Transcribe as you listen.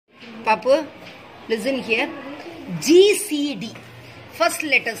Papu, listen here. G.C.D. First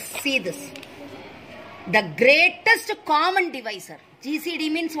let us see this. The greatest common divisor. G.C.D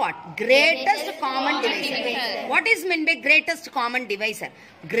means what? Greatest common divisor. What is meant by greatest common divisor?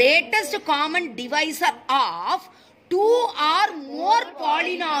 Greatest common divisor of two or more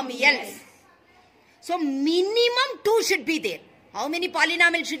polynomials. So minimum 2 should be there. How many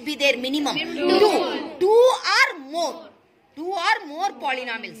polynomials should be there? Minimum 2. 2 or more. 2 or more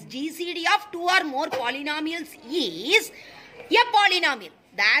polynomials. GCD of 2 or more polynomials is a polynomial.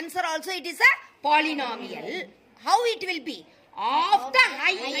 The answer also it is a polynomial. How it will be? Of the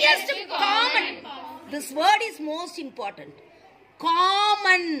highest common. This word is most important.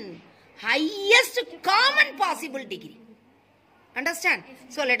 Common. Highest common possible degree. Understand?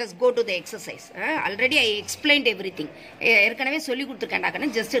 So let us go to the exercise. Already I explained everything.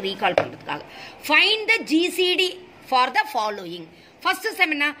 Just recall. Find the GCD for the following. First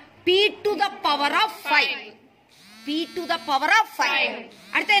seminar, P to the power of 5. P to the power of 5.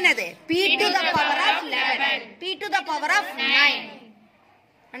 P to the power of 11. P to the power of 9.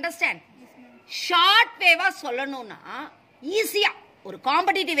 Understand? Short wave sollanona easy. ஒரு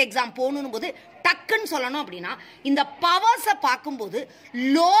competitive exam போகணும் போது டக்குன்னு சொல்லணும் அப்படின்னா இந்த பவர்ஸை பார்க்கும்போது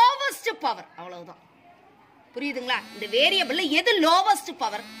lowest power அவ்வளவுதான். புரியுதுங்களா? இந்த வேரியபிள்ல எது lowest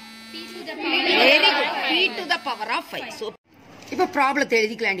power? Very good. P to the power of 5. So இப்போ ப்ராப்ளத்தை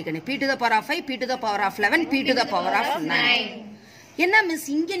எழுதிக்கலாம். P to the power of 5, P to the power of 11, P to the power of 9. என்ன மிஸ்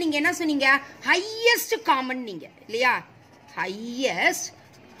இங்க நீங்க என்ன சொன்னீங்க? ஹையஸ்ட் காமன் நீங்க இல்லையா? ஹையஸ்ட்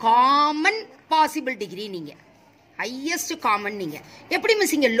காமன் பாசிபிள் டிகிரி நீங்க. ஹையஸ்ட் காமன் நீங்க எப்படி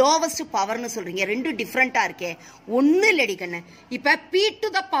மிஸ் இங்க லோவஸ்ட் பவர்னு சொல்றீங்க? ரெண்டு டிஃபரெண்டா இருக்கே. ஒன்னு இல்லடி கண்ணு. இப்ப P to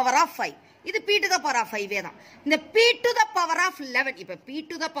the power of 5 இது P to the power of 5 தான். இந்த P to the power of 11 இப்ப P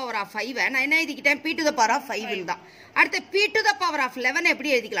to the power of 5 நான் என்ன எழுதிக்கிட்டேன்? P to the power of 5 தான். அடுத்து P to the power of 11 எப்படி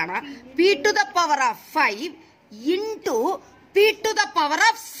எழுதிக்கலாம்னா P to the power of 5 into P to the power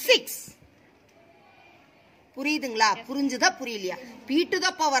of 6. புரியுதுங்களா? புரிஞ்சுதா புரியலையா? P to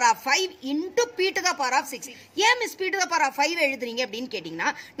the power of 5 into P to the power of 6. ஏன் miss P to the power of 5 எழுதுறீங்க அப்படின்னு கேட்டீங்கன்னா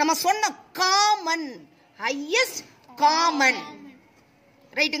நம்ம சொன்ன காமன் ஹையஸ்ட் காமன்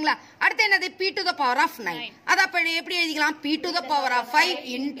ரைட்டுங்களா? அடுத்து என்னது? P to the power of 9. அத அப்ப எப்படி எழுதிக்கலாம்? P to the power of 5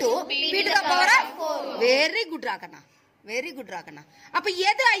 into P to the power of 4. Very good ராகண்ணா. Very good ராகண்ணா. அப்ப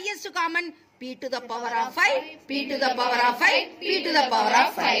எது highest common? P to the power of 5, P to the power of 5, P to the power of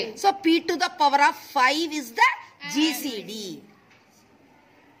 5. So P to the power of 5 is the GCD.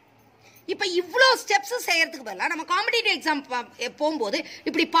 இப்ப இவ்ளோ steps செய்யறதுக்கு பதிலா நம்ம competitive exam போகும்போது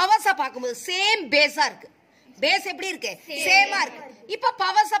இப்படி பவர்ஸா பார்க்கும்போது சேம் பேஸா இருக்கு. பேஸ் எப்படி இருக்கு? சேமா இருக்கு. இப்ப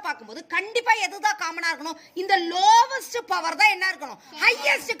பவர்ஸா பார்க்கும்போது கண்டிப்பா எதுதான் காமனா இருக்கணும்? இந்த லோவஸ்ட் பவர் தான் என்ன இருக்கணும்?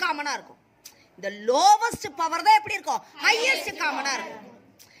 ஹையஸ்ட் காமனா இருக்கும். இந்த லோவஸ்ட் பவர் தான் எப்படி இருக்கும்? ஹையஸ்ட் காமனா இருக்கும்.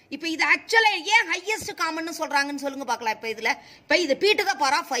 இப்ப இது ஆக்சுவலா ஏன் ஹையஸ்ட் காமன் சொல்றாங்கன்னு சொல்லுங்க பார்க்கலாம். இப்ப இது P to the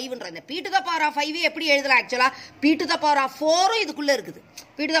power of 5ன்ற இந்த P to the power of 5 எப்படி எழுதலாம்? ஆக்சுவலா P to the power of 4 இதுக்குள்ள இருக்குது.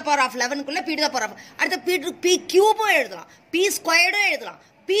 P to the power of 11 குள்ள P to the power of அடுத்து P கியூபும் எழுதலாம், P ஸ்கொயர்டும் எழுதலாம்,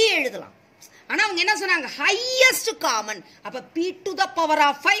 P எழுதலாம். ஆனா அவங்க என்ன சொன்னாங்க? Highest common. அப்ப P to the power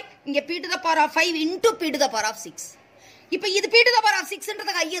of 5 இங்க P to the power of 5 into P to the power of 6. இப்ப இது P to the power of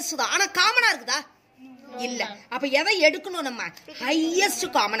 6ன்றது highest தான். ஆனா காமனா இருக்குதா? இல்ல. அப்ப எதை எடுக்கணும் நம்ம? Highest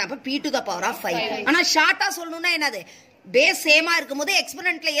common. அப்ப P to the power of 5. ஆனா ஷார்ட்டா சொல்லணும்னா என்னது? பேஸ் சேமா இருக்கும்போது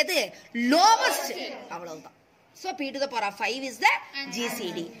எக்ஸ்போனன்ட்ல எது லோவஸ்ட் அவ்வளவுதான். So P to the power of 5 is the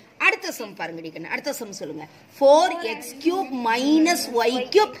GCD. அடுத்த சம் பாருங்க டிகன். அடுத்த சம் சொல்லுங்க. 4x cube minus y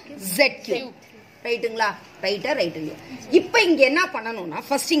cube z cube. ரைட்டுங்களா? ரைட்டா ரைட்டுங்க. இப்போ இங்க என்ன பண்ணணும்னா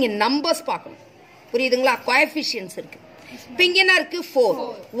ஃபர்ஸ்ட் இங்க நம்பர்ஸ் பார்க்கணும். புரியுதுங்களா? கோஎஃபிஷியன்ட்ஸ் இருக்கு. இப்போ இங்க என்ன இருக்கு? 4.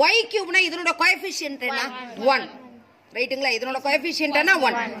 y cube னா இதனோட கோஎஃபிஷியன்ட் என்ன? 1. ரைட்டுங்களா? இதனோட கோஎஃபிஷியன்ட் என்ன?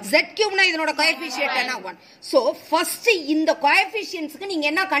 1. z cube னா இதனோட கோஎஃபிஷியன்ட் என்ன? 1. சோ ஃபர்ஸ்ட் இந்த கோஎஃபிஷியன்ட்ஸ்க்கு நீங்க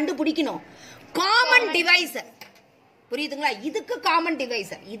என்ன கண்டுபிடிக்கணும்? Common divisor. புரியுதுங்களா? இதுக்கு காமன்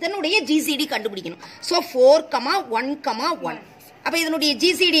டிவைசர் இதனுடைய GCD கண்டுபிடிக்கணும். சோ 4,1,1. அப்ப இதனுடைய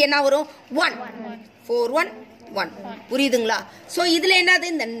GCD என்ன வரும்? 1. 4 1 1. புரியுதுங்களா? சோ இதுல என்னது?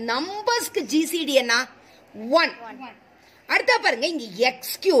 இந்த நம்பர்ஸ்க்கு GCD என்ன? 1. அடுத்து பாருங்க இங்க x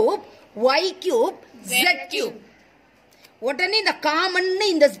cube, y cube, z cube. உடனே இந்த காமன்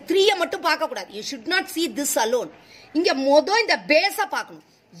இந்த 3 மட்டும் பார்க்க கூடாது. You should not see this alone. இங்க மொதல் இந்த பேஸ பார்க்கணும்.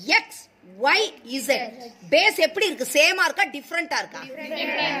 x y z பேஸ் எப்படி இருக்கு? சேமா இருக்கா? டிஃபரண்டா இருக்கா?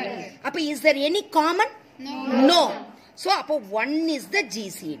 அப்ப is there any common? No. So அப்ப 1 is the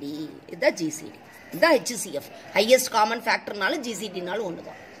GCD. the GCD the HCF highest common factorனால GCDனால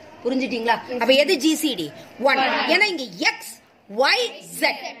ஒண்ணுதான். புரிஞ்சிட்டீங்களா? அப்ப எது GCD? 1. ஏன்னா இங்க x y z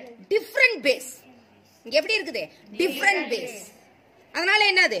different base. இங்க எப்படி இருக்குது? Different base. அதனால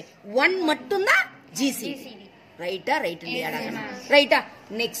என்னது 1 மட்டும் தான் GCD. ரைட்டா? ரைட் இல்லையாடா? ரைட்டா?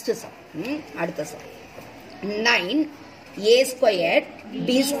 Next sum. அடுத்த some. 9 a squared b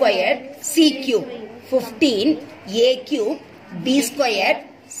squared c cube 15 a cube b squared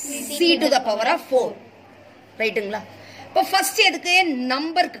c to the power of 4. ரைட்டுங்களா? இப்போ ஃபர்ஸ்ட் எதுக்கு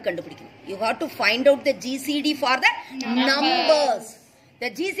நம்பருக்கு கண்டுபிடிக்கணும். You have to find out the GCD for the numbers. இந்த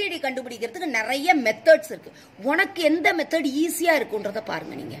GCD கண்டுபிடிக்கிறதுக்கு நிறைய மெத்தட்ஸ் இருக்கு. உனக்கு எந்த மெத்தட் ஈஸியா இருக்குன்றத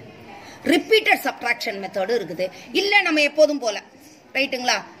பாருங்க. நீங்க ரிப்பீட்டட் சப்ட்ராக்ஷன் மெத்தடும் இருக்குது. இல்ல நம்ம எப்போதும் போல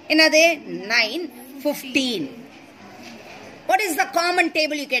ரைட்டுங்களா? என்னது 9 15. What is the common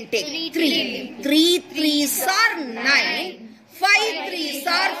table you can take? 3. 3 3s are 9. 5 3s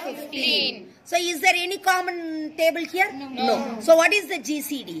are 15. So is there any common table here? No. So what is the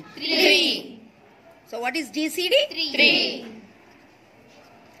GCD? 3. So what is GCD? 3.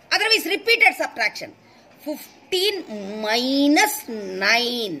 Otherwise repeated subtraction. 15 minus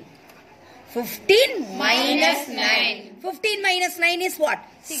 9. 15 minus 9. 15 minus 9 is what?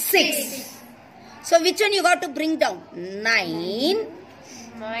 6. So which one you got to bring down? 9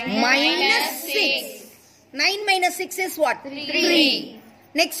 minus 6. 9 minus 6 is what? 3.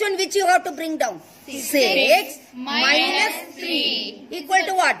 Next one which you have to bring down? 6 minus 3 equal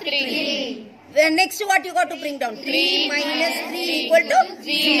to what? 3. Next what you got to bring down? 3 minus 3 equal to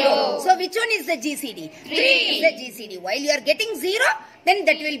 0. So which one is the GCD? 3 is the GCD. While you are getting 0, then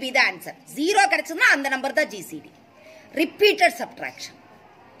that will be the answer. 0 kadachuna and the number the GCD. Repeated subtraction.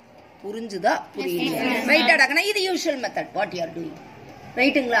 புரிஞ்சுதா? புரியலையா? ரைட்டா டாக்கனா இது usual method what you are doing.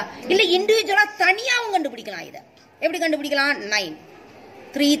 ரைட்டுங்களா? இல்ல இண்டிவிஜுவலா தனியாவும் கண்டுபிடிக்கலாம். இத எப்படி கண்டுபிடிக்கலாம்? 9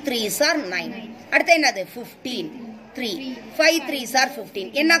 3 3s are 9. அடுத்து என்னது? 15 3 5 3s are 15.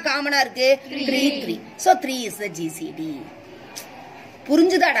 என்ன காமனா இருக்கு? 3 3. So 3 is the GCD.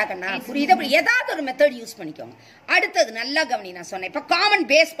 புரிஞ்சுதாடா கண்ணா? புரியுதா? ஏதாவது ஒரு மெத்தட் யூஸ் பண்ணிக்கோங்க. அடுத்தது நல்லா கவனி. நான் சொன்னேன் இப்ப காமன்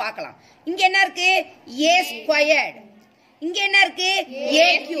பேஸ் பார்க்கலாம். இங்க என்ன இருக்கு? a squared. இங்க என்ன இருக்கு? a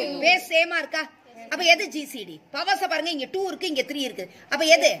cube. பேஸ் சேமா இருக்கா? அப்ப எது GCD? பவர்ஸ் பாருங்க. இங்க 2 இருக்கு, இங்க 3 இருக்கு. அப்ப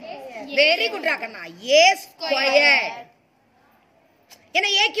எது? Very good ராக்கண்ணா. a squared. ஏன்னா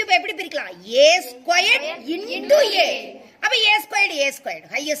a cube எப்படி பிரிக்கலாம்? a squared into a. அப்ப a squared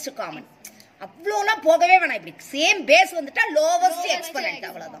highest common. அவ்வளோலாம் போகவே வேணாம். இப்படி சேம் பேஸ் வந்துட்டா லோவஸ்ட் எக்ஸ்போனன்ட்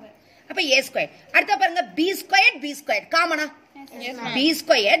அவ்வளவுதான். அப்ப a squared. அடுத்து பாருங்க b squared காமனா? b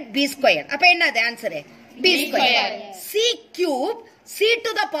squared. அப்ப என்னது answer? b squared. c cube c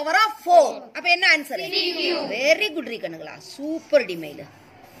to the power of 4. அப்ப என்ன ஆன்சர்? Very good ரீகனுங்களா. சூப்பர் டிமைல்.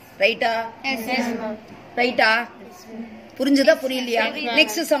 ரைட்டா? ரைட்டா? புரிஞ்சுதா? புரியலையா?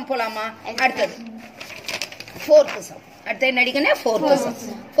 நெக்ஸ்ட் சம் போலாமா? அடுத்தது 4th சம். அடுத்து என்ன அடிக்கணும்? 4th some.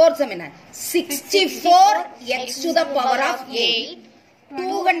 4th சம் என்ன? 64x to the power of 8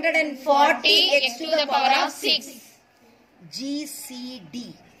 240x to the power of 6. GCD.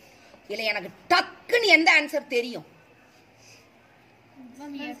 இல்ல எனக்கு டக்குன்னு எந்த ஆன்சர் தெரியும்?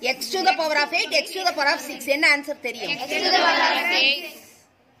 x to the power of 8 x to the power of 6. என்ன ஆன்சர் தெரியும்? x to the power of 6.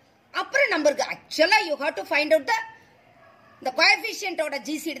 அப்புறம் நம்பருக்கு ஆக்சுவலா you have to find out the coefficient ஓட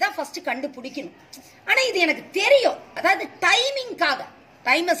GCD தான் ஃபர்ஸ்ட் கண்டுபிடிக்கணும். ஆனா இது எனக்கு தெரியும். அதாவது டைமிங்காக,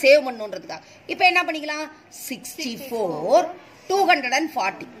 டைமை சேவ் பண்ணணும்ன்றதுக்காக. இப்போ என்ன பண்ணிக்கலாம்? 64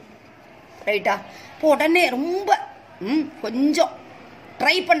 240. ரைட்டா? இப்போ உடனே ரொம்ப கொஞ்சம்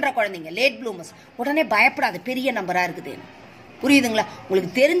ட்ரை பண்ற குழந்தைங்க லேட் ப்ளூமர்ஸ் உடனே பயப்படாது. பெரிய நம்பரா இருக்குது. புரியுதுங்களா?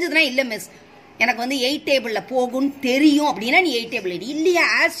 உங்களுக்கு தெரிஞ்சதுன்னா இல்ல மிஸ் எனக்கு வந்து 8 டேபிள்ல போகும் தெரியும் அப்படின்னா நீ 8 டேபிள் எடு. இல்லையா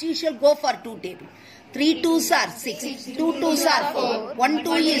as usual go for 2 table. 3 2s are 6 2 2s are 4 1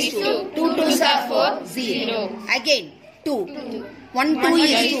 2 is 2 2 2s are 4 0 again 2 1 2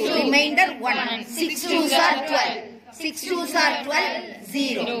 is 2 remainder 1 6 2s are 12 6 2s are 12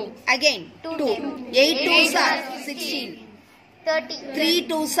 0 again 2 8 2s are 16 30 3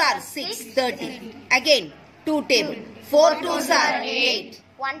 2s are 6 30 again 2 table 4 2s are 8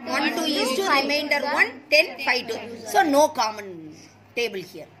 1 2 is 2 remainder 1 10 5 2. So no common table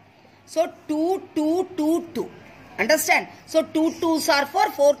here. So 2 2 2 2. Understand? So 2 2s are 4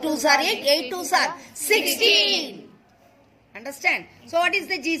 4 2s are 8 8 2s are 16. Understand? So what is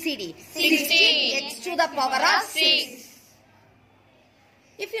the GCD? 16 x to the power of 6.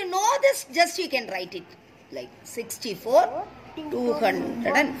 If you know this, just you can write it like 64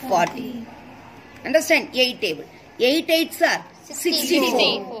 240. Understand? 8 table. 8 8s are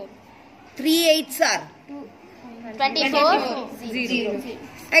 64. 3 8s are 24 0.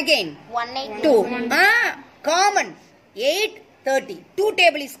 Again 182. 2. Common 8 30. 2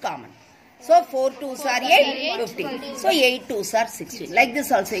 table is common. So 4 2s are 8 15. So 8 2s are 16. Like this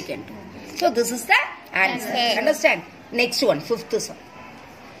also you can do. So this is the answer. Understand? Next one, 5th sum.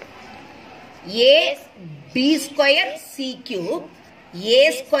 A b square c cube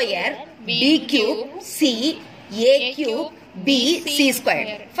A square B cube C A cube B C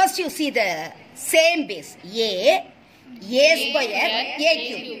square. First you see the same base. A square A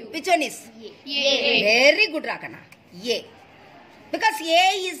cube. Which one is? A. Very good, Rakana. A. Because A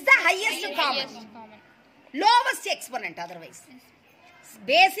is the highest common. Lowest exponent otherwise.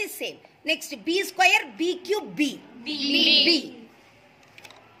 Base is same. Next B square B cube B. B.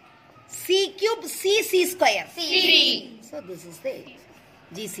 C cube C square. C. So this is the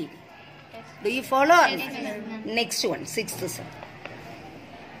G.C.D. Do you follow? Next one, sixth sum.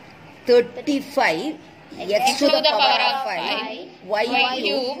 35 x to the power of 5 y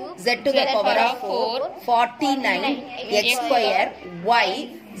cube z to the power of 4 49 x square y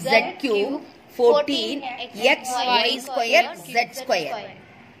z cube 14 x y square z square.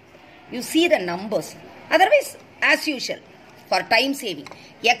 You see the numbers. Otherwise, as usual, for time saving,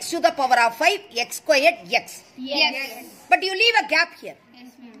 x to the power of 5 x squared x. Yes. But you leave a gap here.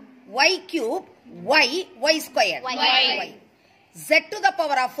 Y cube y squared Y. z to the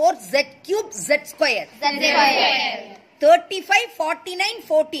power of 4 z cube z squared. Z square. 35 49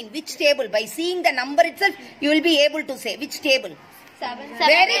 14. Which table? By seeing the number itself, you will be able to say which table. 7.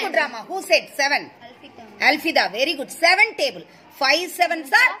 Very good, Rama. Who said 7? Alfida. Very good. 7 table. 5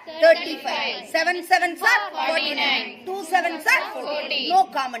 7s are 35. 7 7s are 49. 2 7s are 40. No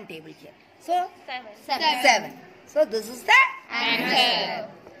common table here. So 7. So this is the answer.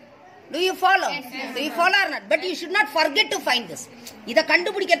 Do you follow? Do you follow or not? But you should not forget to find this. இத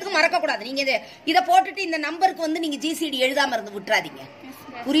கண்டுபிடிக்கிறதுக்கு மறக்க கூடாது. நீங்க இத போட்டுட்டு இந்த நம்பருக்கு வந்து நீங்க GCD எழுதாம இருந்து விட்டுறாதீங்க.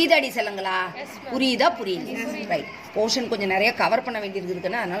 புரியுதாடி செல்லங்களா? புரியுதா? புரியுது. ரைட். போர்ஷன் கொஞ்சம் நிறைய கவர் பண்ண வேண்டியது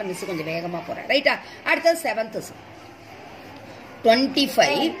இருக்குன்னா அதனால மிஸ் கொஞ்சம் வேகமா போறேன். ரைட்டா? அடுத்து 7th sum.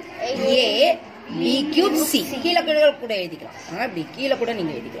 25 A B cube C. கீழ கூட எழுதிக்கலாம். B கீழ கூட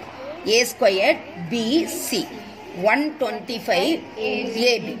நீங்க எழுதிக்கலாம். A squared B C. 125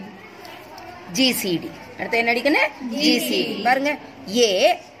 AB. G.C.D. அடுத்து என்ன அடிக்கணும்? G.C.D. பாருங்க.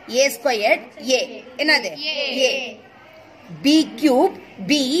 A squared A. என்னது? A. B cube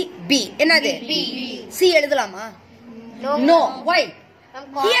B. என்னது? B. C எழுதலாமா? No. Why?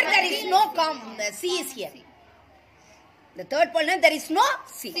 Here there is no C is here. The third point, there is no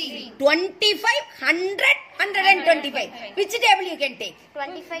C. 25, 100, 125. Which table you can take?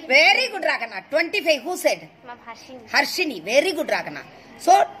 25. Very good, Rakana. 25, who said? Harshini. Very good, Rakana.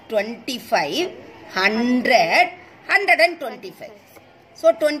 So, 25, 100, 125.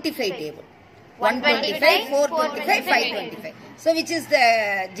 So, 25 table. 125, 425, 525. So, which is the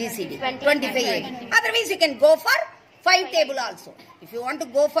GCD? 25. Otherwise, you can go for 5 table also. If you want to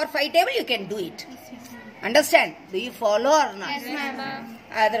go for 5 table, you can do it. Understand? Do you follow or not? Yes, ma'am.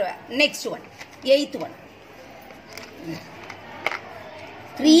 Next one. 8th one.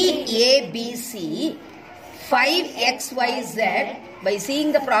 3ABC 5XYZ. By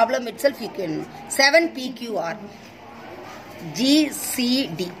seeing the problem itself, you can 7PQR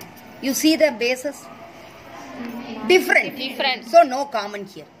GCD. You see the bases? Different. So no common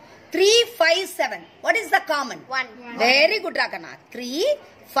here. 357. What is the common? 1. Very good, Rakana. 3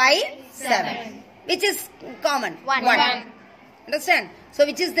 5 7. Which is common? 1. Understand? So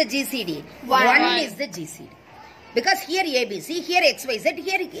which is the GCD? 1 is the GCD. Because here ABC, here XYZ,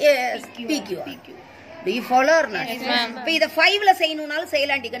 here PQR. Do you follow or not? Yes, ma'am. இப்போ இத 5ல செய்யணும்னாலும்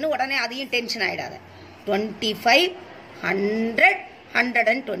செய்யலாண்டிக்கன்னு உடனே அதையும் tension ஆயிடாத. 25 100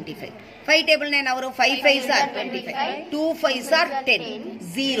 125. 5 table என்ன வரும்? 5 5s are 25. 2 5s are 10.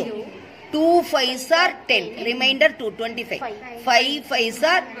 0. 2 5s are 10. Remainder 2 25. 5 5s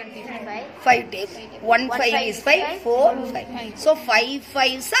are 5 table. 1 5 is 5. 4 5. So 5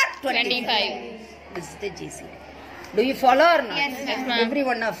 5s are 25. This is the GCD. Do you follow or not? Yes, ma'am. Every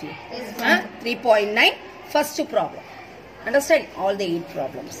one of you. 3.9. First problem. Understand all the 8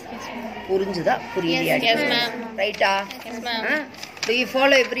 problems. புரிஞ்சுதா? புரியலையா? Yes, ma'am. Right? Yes, ma'am. Do you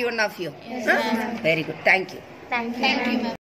follow every one of you? Yes, ma'am. Very good. Thank you. Thank you, ma'am.